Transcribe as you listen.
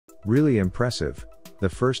Really impressive, the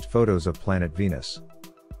first photos of planet Venus.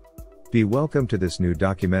 Be welcome to this new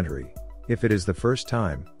documentary. If it is the first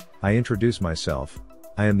time, I introduce myself.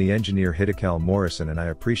 I am the engineer Hiddekel Morrison, and I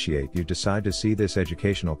appreciate you decide to see this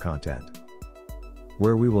educational content,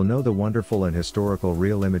 where we will know the wonderful and historical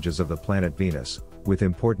real images of the planet Venus, with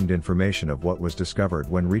important information of what was discovered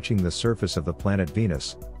when reaching the surface of the planet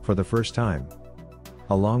Venus, for the first time,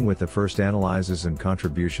 along with the first analyses and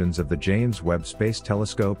contributions of the James Webb Space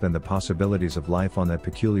Telescope and the possibilities of life on that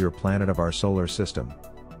peculiar planet of our solar system.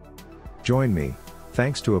 Join me,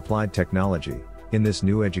 thanks to applied technology, in this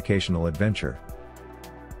new educational adventure,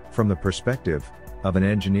 from the perspective of an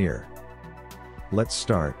engineer. Let's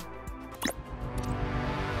start.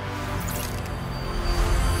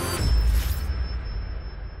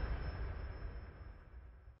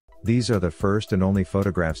 These are the first and only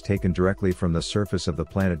photographs taken directly from the surface of the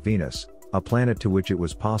planet Venus, a planet to which it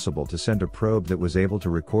was possible to send a probe that was able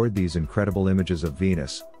to record these incredible images of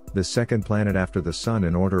Venus, the second planet after the Sun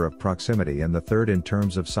in order of proximity and the third in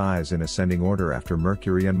terms of size in ascending order after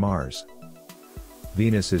Mercury and Mars.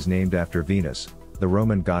 Venus is named after Venus, the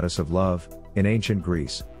Roman goddess of love, in ancient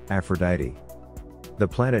Greece, Aphrodite. The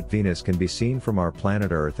planet Venus can be seen from our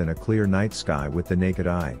planet Earth in a clear night sky with the naked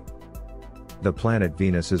eye. The planet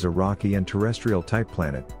Venus is a rocky and terrestrial type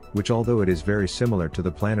planet, which although it is very similar to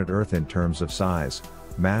the planet Earth in terms of size,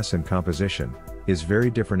 mass and composition, is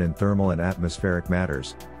very different in thermal and atmospheric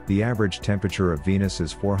matters. The average temperature of Venus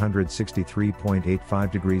is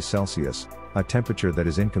 463.85 degrees Celsius, a temperature that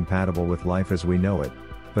is incompatible with life as we know it,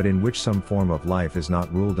 but in which some form of life is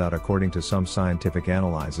not ruled out according to some scientific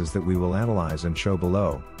analyses that we will analyze and show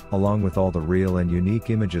below, along with all the real and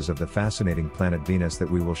unique images of the fascinating planet Venus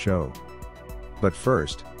that we will show. But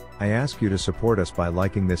first, I ask you to support us by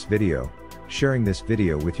liking this video, sharing this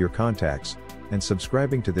video with your contacts, and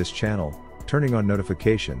subscribing to this channel, turning on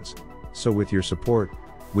notifications, so with your support,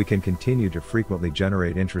 we can continue to frequently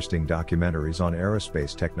generate interesting documentaries on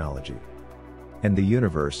aerospace technology and the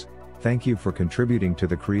universe. Thank you for contributing to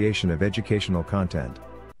the creation of educational content.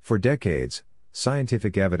 For decades,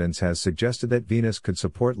 scientific evidence has suggested that Venus could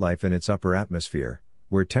support life in its upper atmosphere,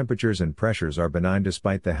 where temperatures and pressures are benign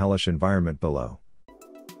despite the hellish environment below.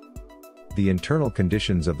 The internal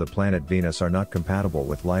conditions of the planet Venus are not compatible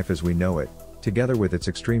with life as we know it. Together with its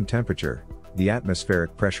extreme temperature, the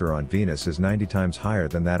atmospheric pressure on Venus is 90 times higher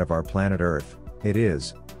than that of our planet Earth. It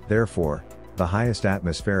is, therefore, the highest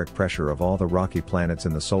atmospheric pressure of all the rocky planets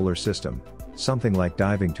in the solar system, something like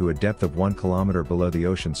diving to a depth of 1 kilometer below the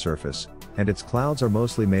ocean surface, and its clouds are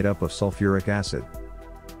mostly made up of sulfuric acid.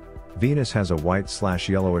 Venus has a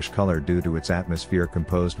white/yellowish color due to its atmosphere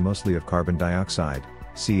composed mostly of carbon dioxide,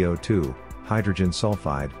 CO2, hydrogen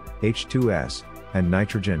sulfide, H2S, and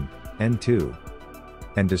nitrogen, N2.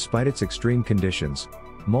 And despite its extreme conditions,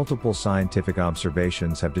 multiple scientific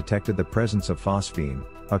observations have detected the presence of phosphine,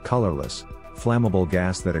 a colorless, flammable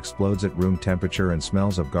gas that explodes at room temperature and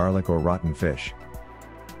smells of garlic or rotten fish,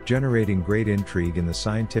 generating great intrigue in the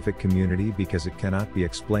scientific community because it cannot be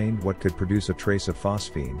explained what could produce a trace of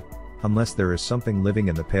phosphine, unless there is something living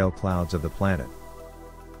in the pale clouds of the planet.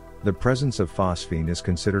 The presence of phosphine is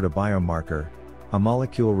considered a biomarker, a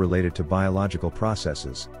molecule related to biological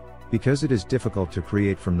processes, because it is difficult to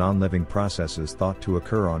create from non-living processes thought to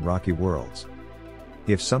occur on rocky worlds.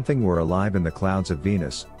 If something were alive in the clouds of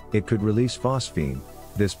Venus, it could release phosphine,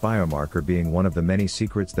 this biomarker being one of the many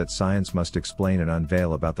secrets that science must explain and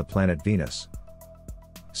unveil about the planet Venus.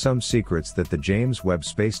 Some secrets that the James Webb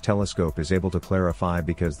Space Telescope is able to clarify,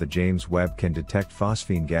 because the James Webb can detect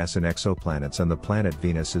phosphine gas in exoplanets and the planet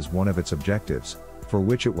Venus is one of its objectives, for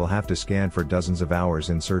which it will have to scan for dozens of hours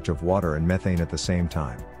in search of water and methane at the same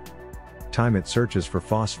time. It searches for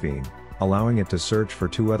phosphine, allowing it to search for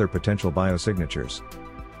 2 other potential biosignatures.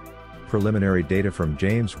 Preliminary data from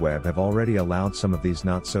James Webb have already allowed some of these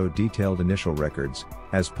not-so-detailed initial records,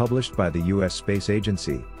 as published by the U.S. Space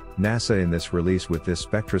Agency, NASA, in this release with this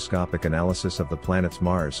spectroscopic analysis of the planets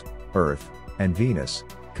Mars, Earth, and Venus,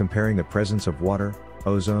 comparing the presence of water,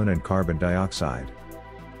 ozone and carbon dioxide.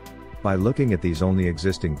 By looking at these only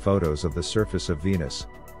existing photos of the surface of Venus,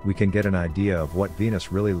 we can get an idea of what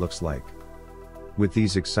Venus really looks like. With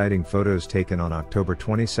these exciting photos taken on October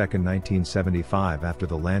 22, 1975 after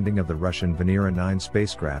the landing of the Russian Venera 9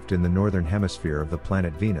 spacecraft in the northern hemisphere of the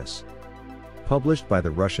planet Venus. Published by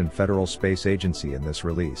the Russian Federal Space Agency in this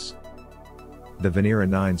release. The Venera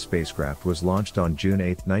 9 spacecraft was launched on June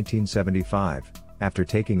 8, 1975, after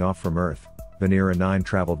taking off from Earth. Venera 9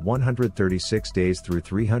 traveled 136 days through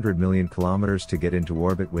 300 million kilometers to get into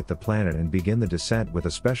orbit with the planet and begin the descent with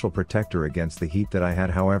a special protector against the heat that I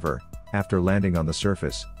had. However, after landing on the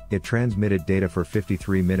surface, It transmitted data for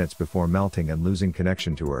 53 minutes before melting and losing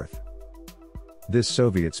connection to Earth. This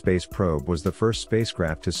Soviet space probe was the first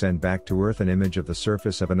spacecraft to send back to Earth an image of the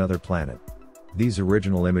surface of another planet. These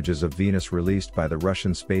original images of Venus released by the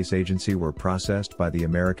Russian Space Agency were processed by the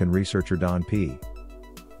American researcher Don P.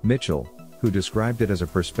 Mitchell, who described it as a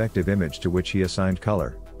perspective image to which he assigned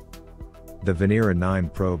color. The Venera 9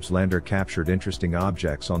 probe's lander captured interesting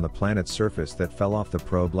objects on the planet's surface that fell off the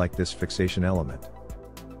probe, like this fixation element.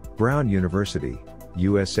 Brown University,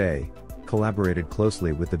 USA, collaborated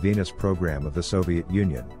closely with the Venus program of the Soviet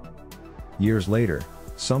Union. Years later,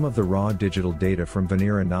 some of the raw digital data from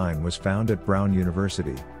Venera 9 was found at Brown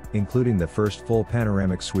University, including the first full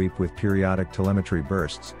panoramic sweep with periodic telemetry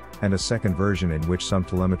bursts, and a second version in which some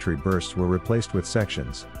telemetry bursts were replaced with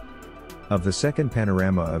sections of the second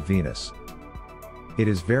panorama of Venus. It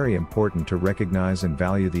is very important to recognize and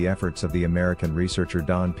value the efforts of the American researcher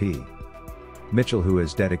Don P. Mitchell, who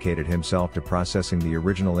has dedicated himself to processing the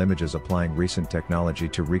original images, applying recent technology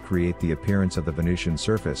to recreate the appearance of the Venusian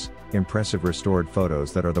surface, impressive restored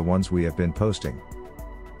photos that are the ones we have been posting.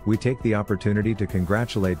 We take the opportunity to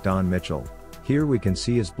congratulate Don Mitchell. Here we can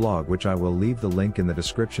see his blog, which I will leave the link in the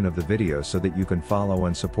description of the video so that you can follow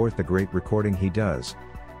and support the great recording he does.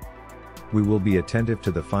 We will be attentive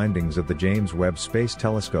to the findings of the James Webb Space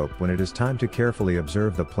Telescope when it is time to carefully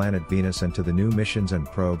observe the planet Venus, and to the new missions and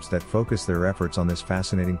probes that focus their efforts on this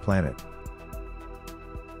fascinating planet.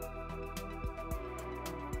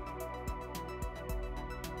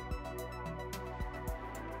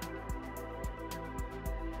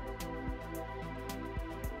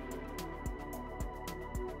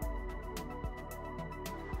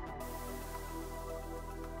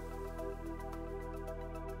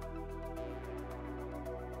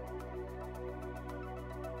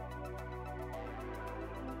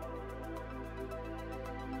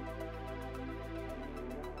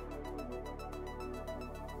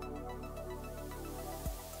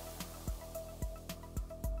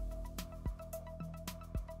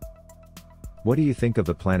 What do you think of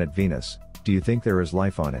the planet Venus? Do you think there is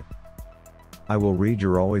life on it? I will read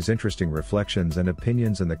your always interesting reflections and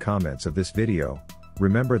opinions in the comments of this video.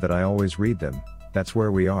 Remember that I always read them. That's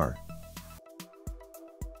where we are.